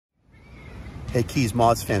Hey Keys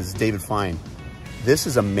Moths fans, it's David Fine. This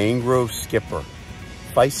is a Mangrove Skipper,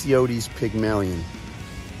 Physiotes pygmalion.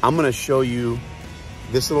 I'm gonna show you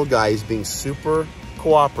this little guy. He's being super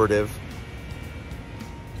cooperative.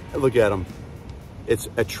 Look at him. It's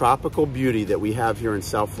a tropical beauty that we have here in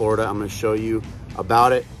South Florida. I'm gonna show you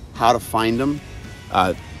about it, how to find them.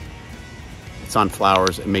 It's on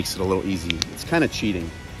flowers. It makes it a little easy. It's kind of cheating,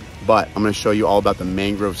 but I'm gonna show you all about the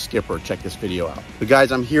Mangrove Skipper. Check this video out. But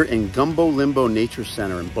guys, I'm here in Gumbo Limbo Nature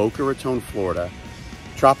Center in Boca Raton, Florida.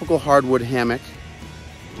 Tropical hardwood hammock,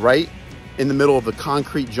 right in the middle of the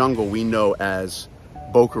concrete jungle we know as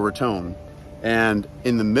Boca Raton. And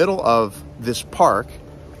in the middle of this park,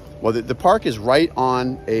 well, the park is right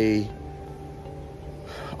on the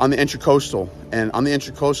Intracoastal, and on the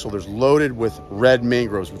Intracoastal there's loaded with red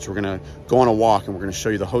mangroves, which we're gonna go on a walk and we're gonna show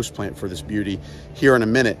you the host plant for this beauty here in a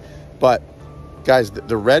minute. But guys,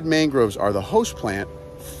 the red mangroves are the host plant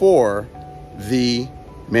for the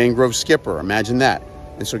Mangrove Skipper. Imagine that.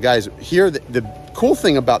 And so guys, here, the cool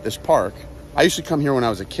thing about this park, I used to come here when I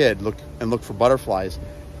was a kid, look for butterflies,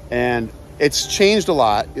 and it's changed a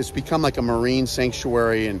lot. It's become like a marine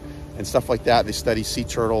sanctuary and stuff like that. They study sea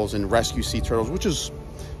turtles and rescue sea turtles, which is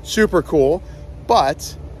super cool.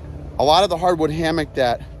 But a lot of the hardwood hammock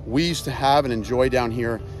that we used to have and enjoy down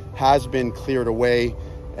here has been cleared away,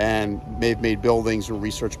 and they've made buildings and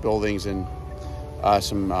research buildings and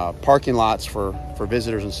some parking lots for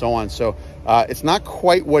visitors and so on. So it's not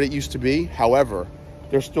quite what it used to be. However,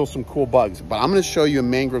 there's still some cool bugs, but I'm gonna show you a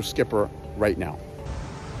Mangrove Skipper right now.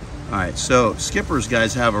 All right, so skippers,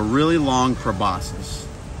 guys, have a really long proboscis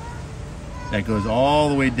that goes all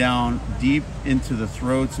the way down deep into the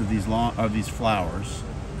throats of these flowers.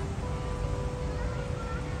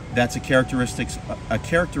 That's a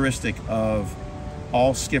characteristic of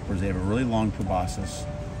all skippers. They have a really long proboscis.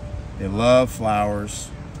 They love flowers.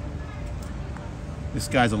 This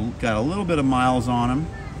guy's got a little bit of miles on him,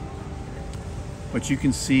 but you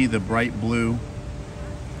can see the bright blue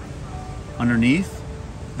underneath.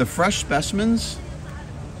 The fresh specimens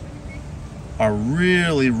are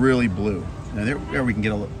really, really blue. Now there we can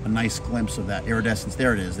get a nice glimpse of that iridescence.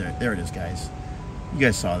 There it is, there it is, guys. You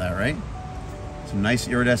guys saw that, right? Some nice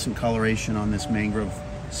iridescent coloration on this Mangrove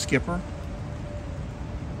Skipper.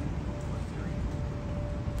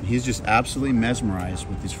 He's just absolutely mesmerized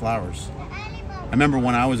with these flowers. I remember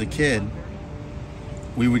when I was a kid,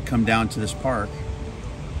 we would come down to this park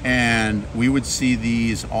and we would see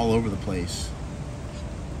these all over the place.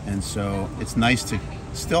 And so it's nice to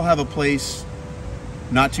still have a place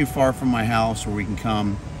not too far from my house where we can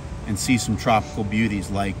come and see some tropical beauties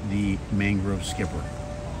like the Mangrove Skipper.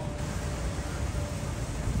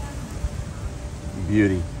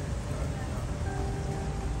 Beauty.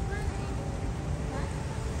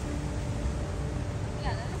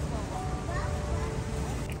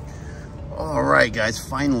 All right, guys,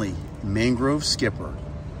 finally, Mangrove Skipper.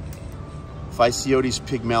 Physiotes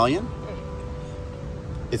pygmalion.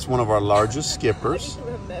 It's one of our largest skippers.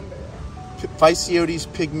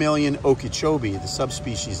 Physiotes pygmalion okeechobee, the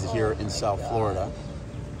subspecies here in South Florida.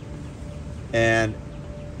 And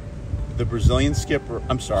the Brazilian skipper,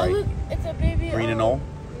 I'm sorry. Oh, look, it's a baby. Green anole.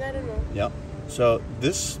 Yep. So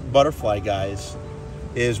this butterfly, guys,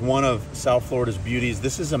 is one of South Florida's beauties.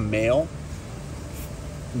 This is a male.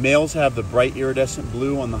 Males have the bright iridescent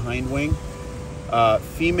blue on the hind wing.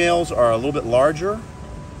 Females are a little bit larger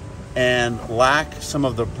and lack some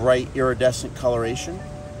of the bright iridescent coloration,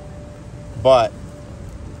 but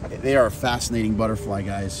they are a fascinating butterfly,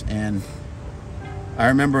 guys. And I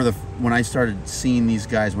remember when I started seeing these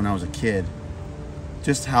guys when I was a kid,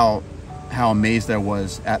 just how amazed I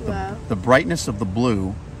was at the brightness of the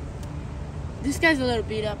blue. This guy's a little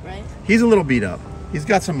beat up, right? He's a little beat up. He's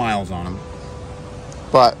got some miles on him.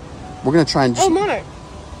 But we're gonna try and just... Oh, monarch.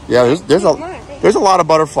 Yeah, there's a lot of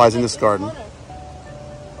butterflies in this garden. Monarch.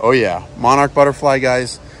 Oh yeah, monarch butterfly,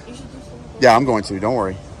 guys. You should do something. Yeah, I'm going to, don't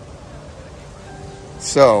worry.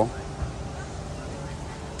 So,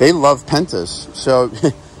 they love pentas. So,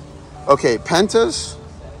 okay, pentas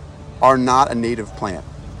are not a native plant.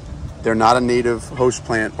 They're not a native host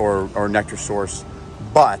plant or nectar source,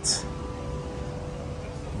 but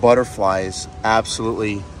butterflies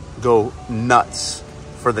absolutely go nuts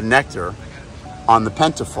for the nectar on the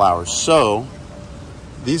penta flowers. So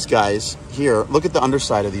these guys here, look at the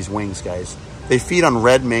underside of these wings, guys. They feed on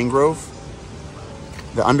red mangrove.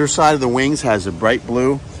 The underside of the wings has a bright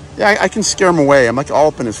blue. Yeah, I can scare him away. I'm like all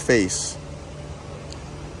up in his face.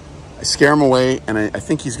 I scare him away, and I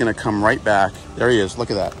think he's gonna come right back. There he is,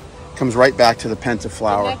 look at that. Comes right back to the penta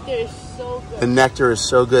flower. The nectar is so good. The nectar is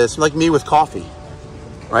so good. It's like me with coffee.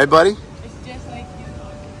 Right, buddy? It's just like you.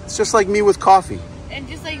 It's just like me with coffee. And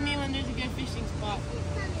just like me when there's a good fishing spot.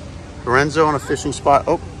 Lorenzo on a fishing spot.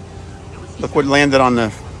 Oh, look what landed on the.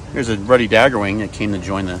 Here's a ruddy daggerwing that came to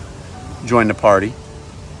join the party.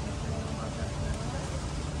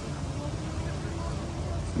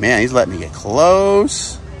 Man, he's letting me get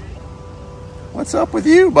close. What's up with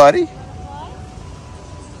you, buddy?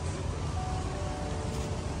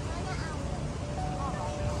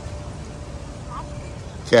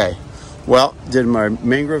 Okay. Well, did my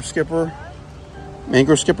Mangrove Skipper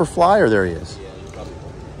fly, or there he is?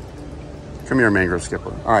 Come here, Mangrove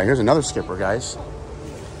Skipper. All right, here's another skipper, guys.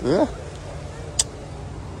 Ugh.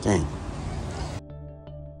 Dang.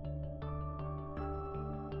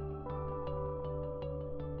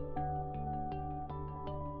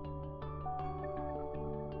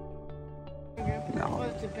 No.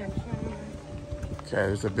 Okay,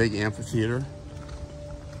 there's a big amphitheater.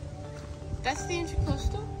 That's the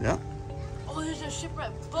Intercoastal? Yeah. Oh, there's a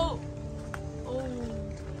shipwreck boat. Oh.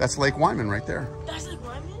 That's Lake Wyman right there. That's Lake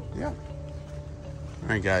Wyman? Yeah. All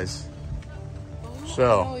right, guys. Oh,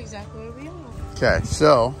 So. I know exactly where we are. Okay,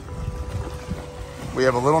 so we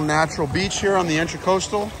have a little natural beach here on the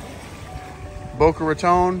Intercoastal, Boca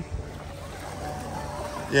Raton.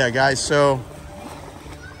 Yeah, guys, so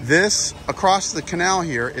this across the canal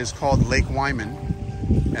here is called Lake Wyman,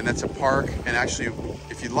 and that's a park. And actually,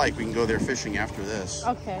 if you'd like, we can go there fishing after this.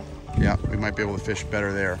 Okay. Yeah, we might be able to fish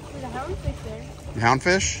better there. There's a houndfish there.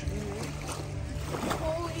 Houndfish?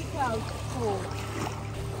 Holy cow, cool.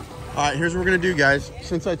 All right, here's what we're gonna do, guys.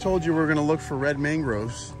 Since I told you we're gonna look for red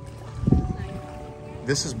mangroves,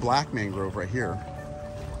 this is black mangrove right here.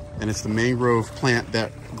 And it's the mangrove plant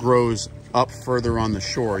that grows up further on the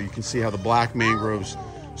shore. You can see how the black mangroves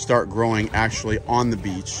start growing actually on the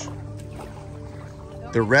beach.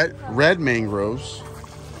 The red mangroves,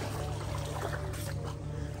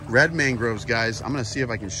 guys, I'm gonna see if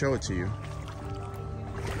I can show it to you,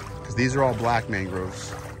 because these are all black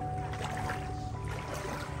mangroves.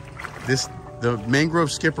 The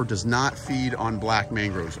Mangrove Skipper does not feed on black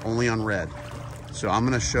mangroves, only on red. So I'm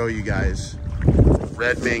gonna show you guys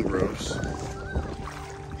red mangroves.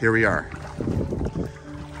 Here we are.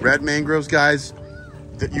 Red mangroves, guys,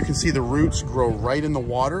 that you can see the roots grow right in the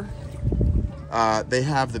water. They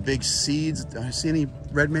have the big seeds. Do I see any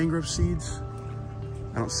red mangrove seeds?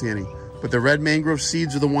 I don't see any. But the red mangrove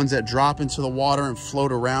seeds are the ones that drop into the water and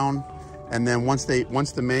float around. And then once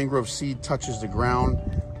the mangrove seed touches the ground,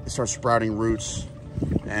 it starts sprouting roots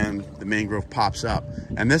and the mangrove pops up.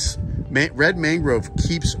 And this red mangrove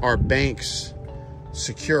keeps our banks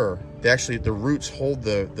secure. The roots hold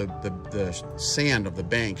the sand of the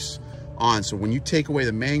banks on. So when you take away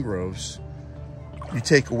the mangroves, you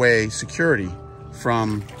take away security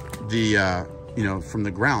from the from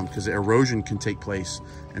the ground, because erosion can take place.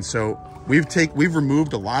 And so we've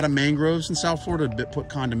removed a lot of mangroves in South Florida to put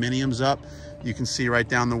condominiums up. You can see right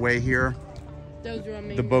down the way here,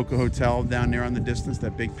 the Boca Hotel down there on the distance,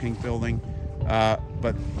 that big pink building.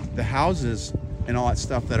 But the houses and all that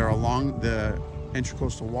stuff that are along the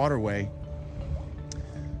Intercoastal Waterway,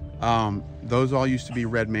 those all used to be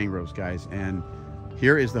red mangroves, guys. And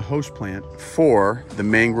here is the host plant for the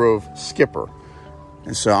Mangrove Skipper.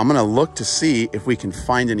 And so I'm gonna look to see if we can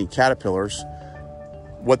find any caterpillars.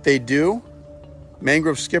 What they do,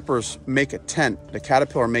 Mangrove Skippers make a tent. The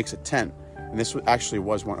caterpillar makes a tent. And this actually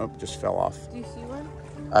was one. Oh, just fell off. Do you see one?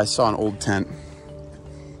 I saw an old tent.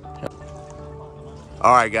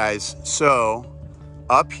 All right, guys. So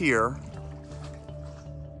up here,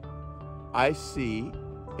 I see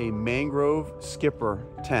a Mangrove Skipper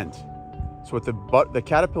tent. So what the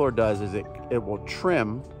caterpillar does is it will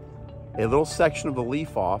trim a little section of the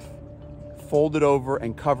leaf off, fold it over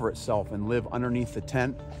and cover itself and live underneath the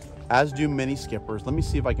tent, as do many skippers. Let me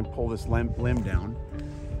see if I can pull this limb down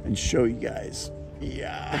and show you guys.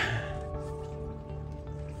 Yeah.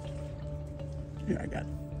 Here, I got it.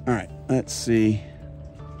 All right, let's see.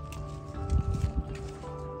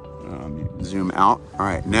 Zoom out. All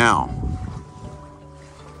right, now.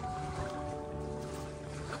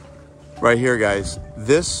 Right here, guys,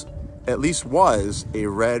 this at least was a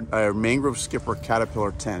Mangrove Skipper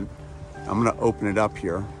caterpillar tent. I'm gonna open it up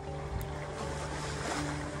here.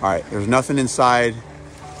 All right, there's nothing inside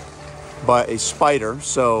but a spider.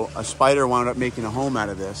 So a spider wound up making a home out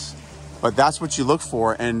of this. But that's what you look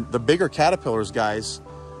for. And the bigger caterpillars, guys,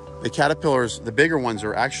 the bigger ones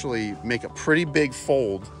are actually make a pretty big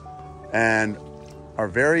fold and are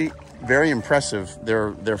very, very impressive.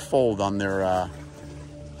 Their fold on their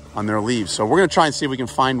leaves. So we're gonna try and see if we can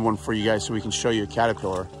find one for you guys so we can show you a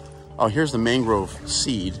caterpillar. Oh, here's the mangrove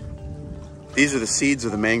seed. These are the seeds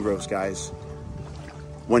of the mangroves, guys.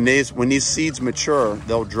 when these seeds mature,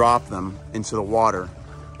 they'll drop them into the water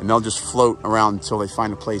and they'll just float around until they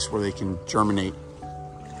find a place where they can germinate.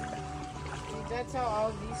 That's how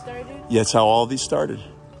all these started? Yeah, that's how all these started.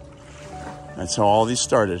 That's how all these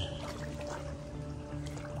started.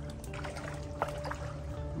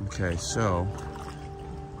 Okay, so,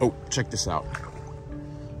 oh, check this out.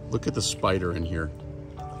 Look at the spider in here.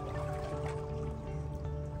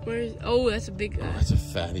 Where's, oh, that's a big guy. Oh, that's a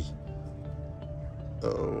fatty.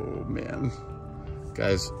 Oh, man.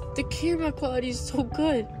 Guys. The camera quality is so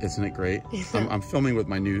good. Isn't it great? I'm filming with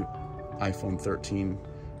my new iPhone 13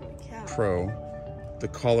 Pro. The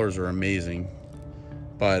colors are amazing.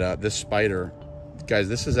 But this spider, guys,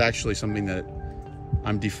 this is actually something that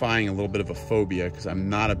I'm defying a little bit of a phobia because I'm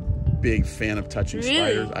not a big fan of touching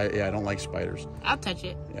spiders. Yeah, I don't like spiders. I'll touch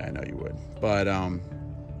it. Yeah, I know you would. But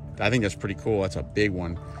I think that's pretty cool. That's a big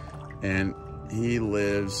one. And he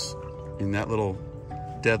lives in that little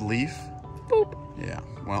dead leaf. Boop. Yeah,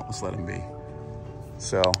 well, let's let him be.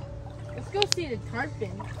 So. Let's go see the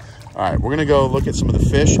tarpon. All right, we're gonna go look at some of the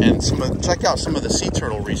fish and check out some of the sea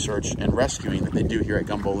turtle research and rescuing that they do here at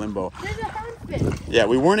Gumbo Limbo. There's a houndfish. Yeah,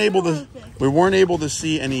 we weren't able to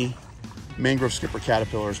see any mangrove skipper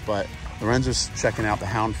caterpillars, but Lorenzo's checking out the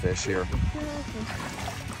houndfish here.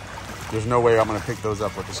 There's no way I'm gonna pick those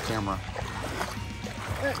up with this camera.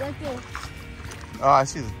 Right there. Oh, I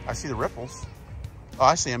see the ripples. Oh,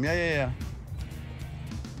 I see them. Yeah.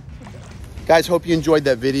 Guys, hope you enjoyed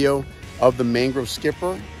that video of the mangrove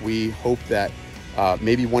skipper. We hope that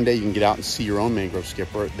maybe one day you can get out and see your own mangrove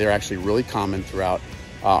skipper. They're actually really common throughout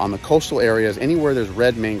on the coastal areas. Anywhere there's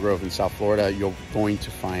red mangrove in South Florida, you're going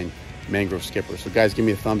to find mangrove skipper. So guys, give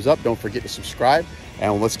me a thumbs up. Don't forget to subscribe,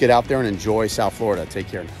 and let's get out there and enjoy South Florida. Take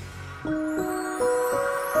care now.